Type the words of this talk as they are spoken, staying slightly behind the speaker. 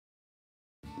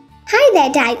Hi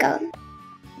there, Tiger.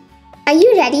 Are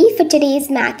you ready for today's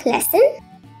math lesson?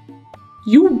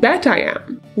 You bet I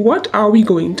am. What are we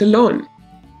going to learn?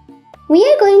 We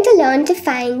are going to learn to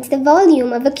find the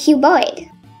volume of a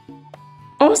cuboid.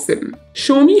 Awesome.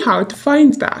 Show me how to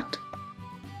find that.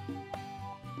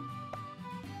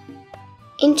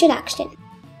 Introduction.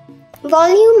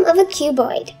 Volume of a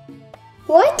cuboid.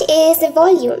 What is a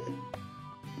volume?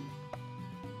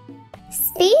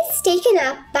 Space taken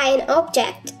up by an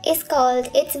object is called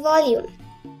its volume.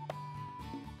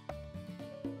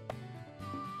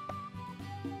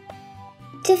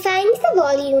 To find the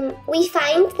volume, we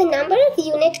find the number of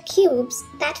unit cubes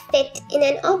that fit in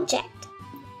an object.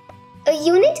 A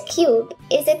unit cube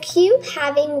is a cube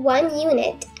having 1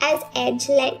 unit as edge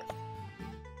length.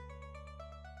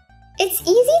 It's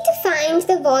easy to find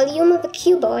the volume of a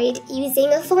cuboid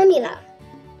using a formula.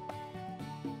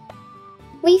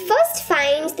 We first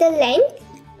find the length,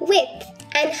 width,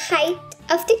 and height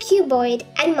of the cuboid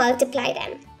and multiply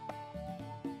them.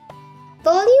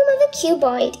 Volume of a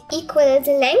cuboid equals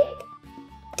length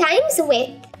times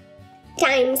width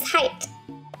times height.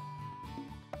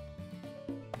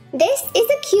 This is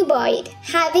a cuboid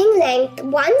having length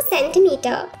 1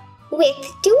 cm,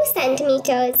 width 2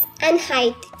 cm, and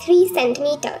height 3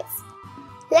 cm.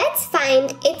 Let's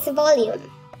find its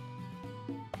volume.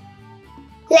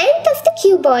 Length of the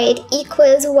cuboid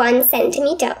equals 1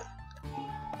 cm.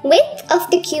 Width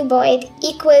of the cuboid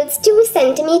equals 2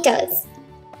 cm.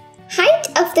 Height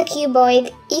of the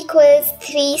cuboid equals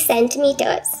 3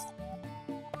 cm.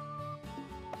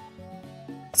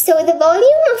 So the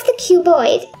volume of the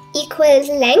cuboid equals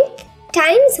length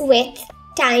times width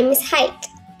times height.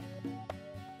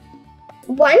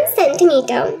 1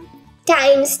 cm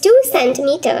times 2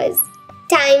 cm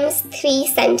times 3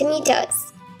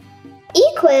 cm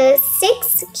equals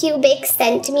 6 cubic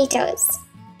centimeters.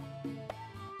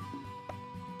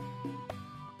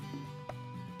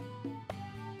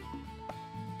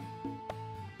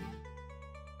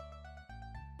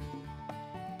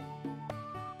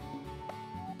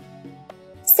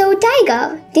 So,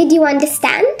 Tiger, did you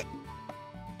understand?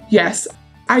 Yes,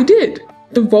 I did.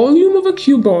 The volume of a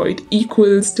cuboid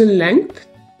equals the length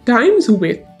times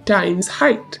width times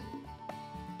height.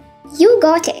 You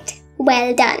got it.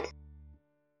 Well done.